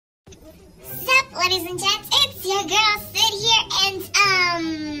ladies and gents, it's your girl Sid here, and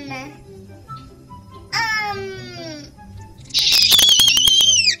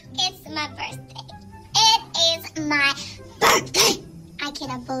it's my birthday. It is my birthday. I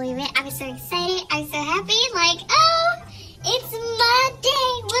cannot believe it. I'm so excited. I'm so happy. Like, oh, it's my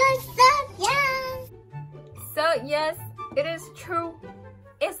day. What's up, y'all? So yes, it is true.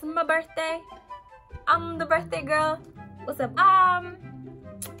 It's my birthday. I'm the birthday girl. What's up?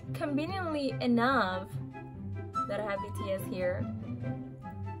 Conveniently enough that I have BTS here.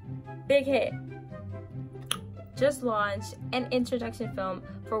 Big hit. Just launched an introduction film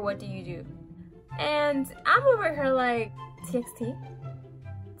for What Do You Do? And I'm over here like, TXT?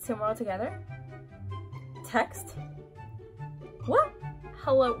 Tomorrow together? Text? What?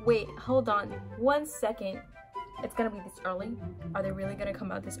 Hello, wait, hold on 1 second. It's gonna be this early? Are they really gonna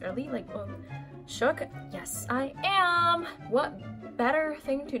come out this early? Like, shook? Yes, I am! What better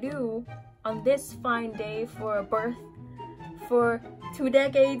thing to do on this fine day for a birth, for 2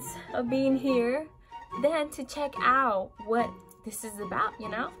 decades of being here, than to check out what this is about, you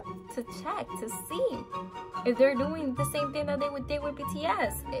know? To check, to see if they're doing the same thing that they did with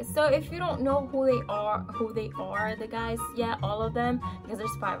BTS. So if you don't know who they are, the guys, yeah, all of them, because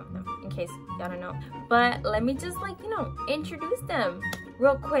there's 5 of them, in case y'all don't know. But let me just, like, you know, introduce them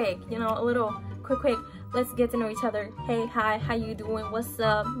real quick, you know, a little quick. Let's get to know each other. Hey, hi, how you doing? What's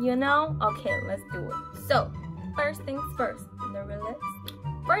up? You know? Okay, let's do it. So, first things first, the roulette.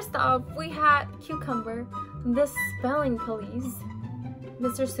 First off, we had Cucumber, the spelling police,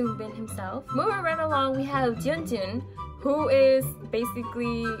 Mr. Soonbin himself. Moving right along, we have Junjun, who is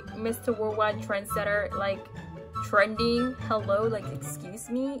basically Mr. Worldwide Trendsetter, like trending. Hello, like, excuse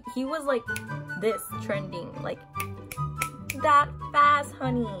me. He was like this trending, like that fast,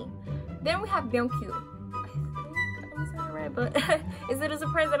 honey. Then we have Byungkyu. I think I'm saying it right, but is it a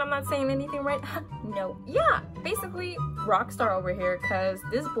surprise that I'm not saying anything right? No. Yeah, basically rock star over here, because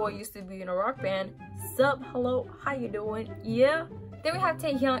this boy used to be in a rock band. Sup, hello, how you doing? Yeah. Then we have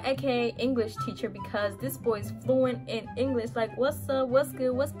Taehyung, aka English teacher, because this boy is fluent in English. Like, what's up, what's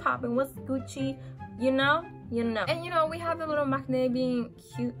good, what's poppin', what's Gucci, you know? And you know, we have the little maknae being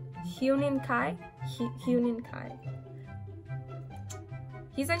Hyunin Kai.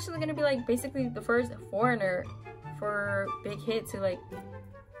 He's actually gonna be like basically the first foreigner for Big Hit to, like,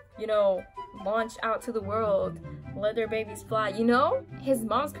 you know, launch out to the world, let their babies fly, you know? His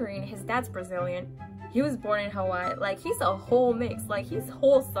mom's Korean, his dad's Brazilian. He was born in Hawaii. Like, he's a whole mix. Like, he's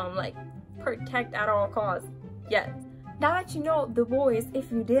wholesome. Like, protect at all costs. Yes. Now that you know the boys,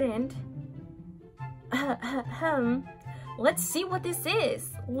 if you didn't, let's see what this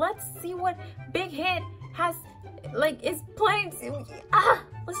is. Let's see what Big Hit has, like, is playing.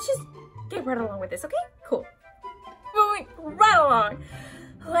 Let's just get right along with this, okay? Cool. Moving right along.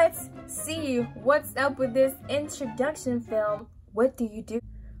 Let's see what's up with this introduction film. What do you do?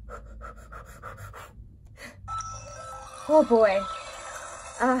 Oh boy.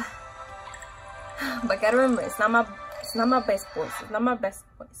 But gotta remember, it's not my best voice. It's not my best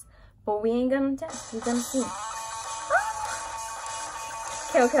voice. But we ain't gonna test. We're gonna see.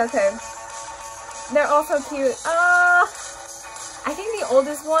 Okay. They're also cute. I think the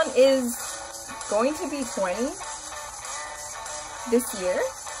oldest one is going to be 20 this year,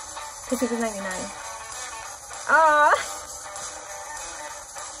 because he was 99.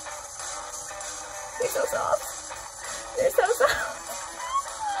 They're so soft. They're so soft.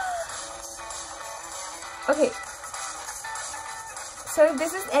 Okay. So if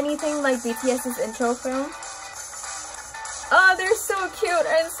this is anything like BTS's intro film. Oh, they're so cute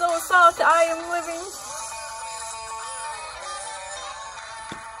and so soft. I am living.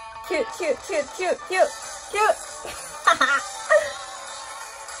 Cute.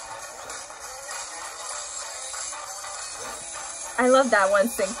 I love that one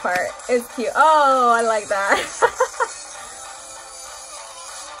sing part. It's cute. Oh, I like that.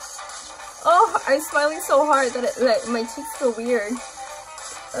 Oh, I'm smiling so hard that like my cheeks feel weird.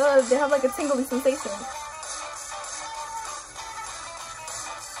 They have like a tingly sensation.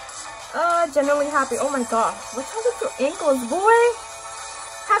 Genuinely happy. Oh my gosh. What's wrong with your ankles, boy?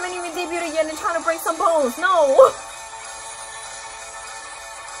 Haven't even debuted yet and trying to break some bones. No.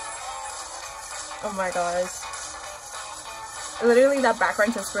 Oh my gosh. Literally, that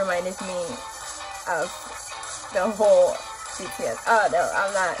background just reminded me of the whole BTS. Oh no,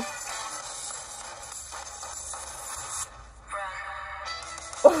 I'm not.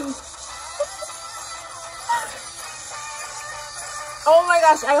 Oh my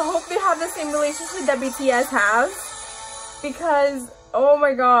gosh, I hope they have the same relationship that BTS has, because oh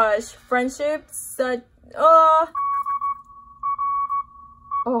my gosh, friendship, such oh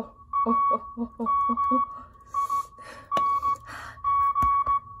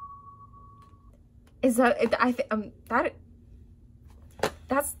Is that I think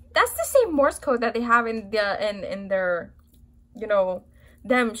that's the same Morse code that they have in their, you know,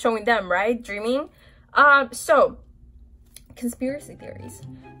 them showing them, right, dreaming. So conspiracy theories.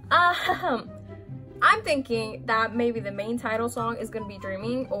 I'm thinking that maybe the main title song is gonna be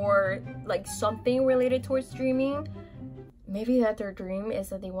Dreaming, or like something related towards dreaming. Maybe that their dream is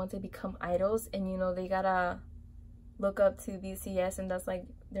that they want to become idols, and you know, they gotta look up to BTS, and that's like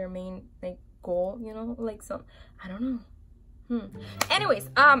their main like goal, you know, like some, I don't know. Anyways,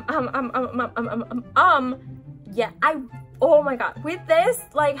 yeah, oh my god, with this,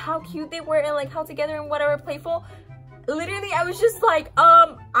 like how cute they were and like how together and whatever, playful. Literally, I was just like,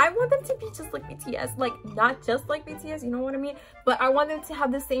 I want them to be just like BTS, like not just like BTS, you know what I mean? But I want them to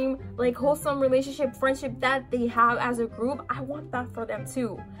have the same like wholesome relationship, friendship that they have as a group. I want that for them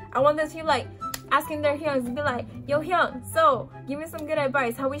too. I want them to be like asking their hyungs to be like, yo hyung, so give me some good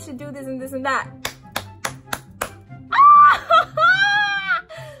advice how we should do this and this and that.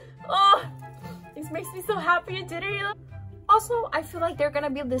 Oh, this makes me so happy. It did it. Also, I feel like they're gonna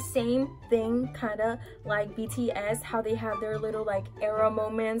be the same thing, kind of like BTS, how they have their little like era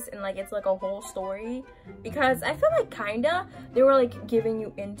moments and like it's like a whole story. Because I feel like kinda they were like giving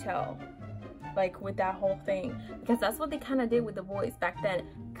you intel, like with that whole thing, because that's what they kind of did with the boys back then.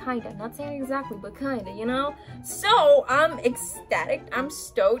 Kinda, not saying exactly, but kinda, you know. So I'm ecstatic. I'm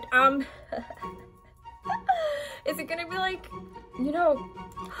stoked. Is it gonna be like, you know,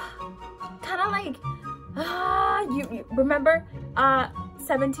 kind of like you remember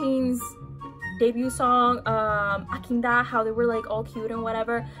 17's debut song, Akinda, how they were like all cute and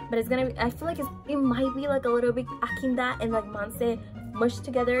whatever, but it's gonna be, I feel like it might be like a little bit Akinda and like Manse mushed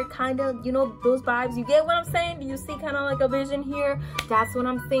together, kind of, you know, those vibes. You get what I'm saying? Do you see kind of like a vision here? That's what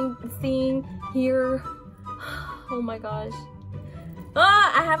I'm seeing here. Oh my gosh.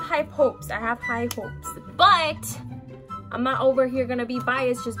 I have high hopes. I have high hopes, but I'm not over here gonna be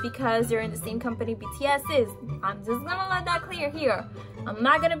biased just because they're in the same company BTS is. I'm just gonna let that clear here. I'm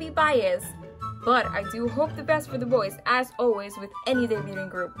not gonna be biased, but I do hope the best for the boys, as always with any debuting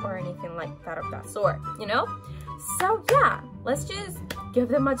group or anything like that of that sort, you know? So yeah, let's just give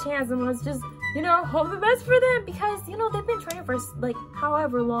them a chance and let's just, you know, hope the best for them, because, you know, they've been training for like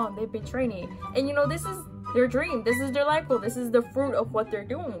however long they've been training, and you know, this is their dream, this is their life goal, this is the fruit of what they're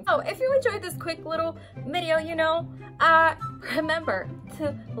doing. So if you enjoyed this quick little video, you know, remember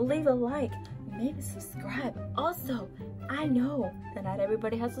to leave a like, maybe subscribe. Also, I know that not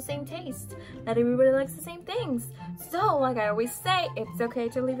everybody has the same taste, not everybody likes the same things, so like I always say, it's okay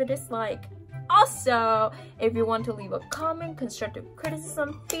to leave a dislike. Also, if you want to leave a comment, constructive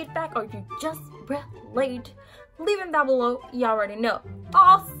criticism, feedback, or you just relate, leave them down below. You already know.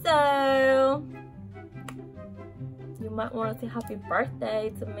 Also, you might want to say happy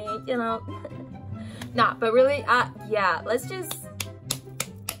birthday to me, you know. Nah, but really, yeah, let's just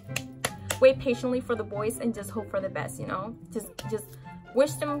wait patiently for the boys and just hope for the best, you know. Just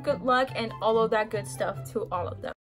wish them good luck and all of that good stuff to all of them.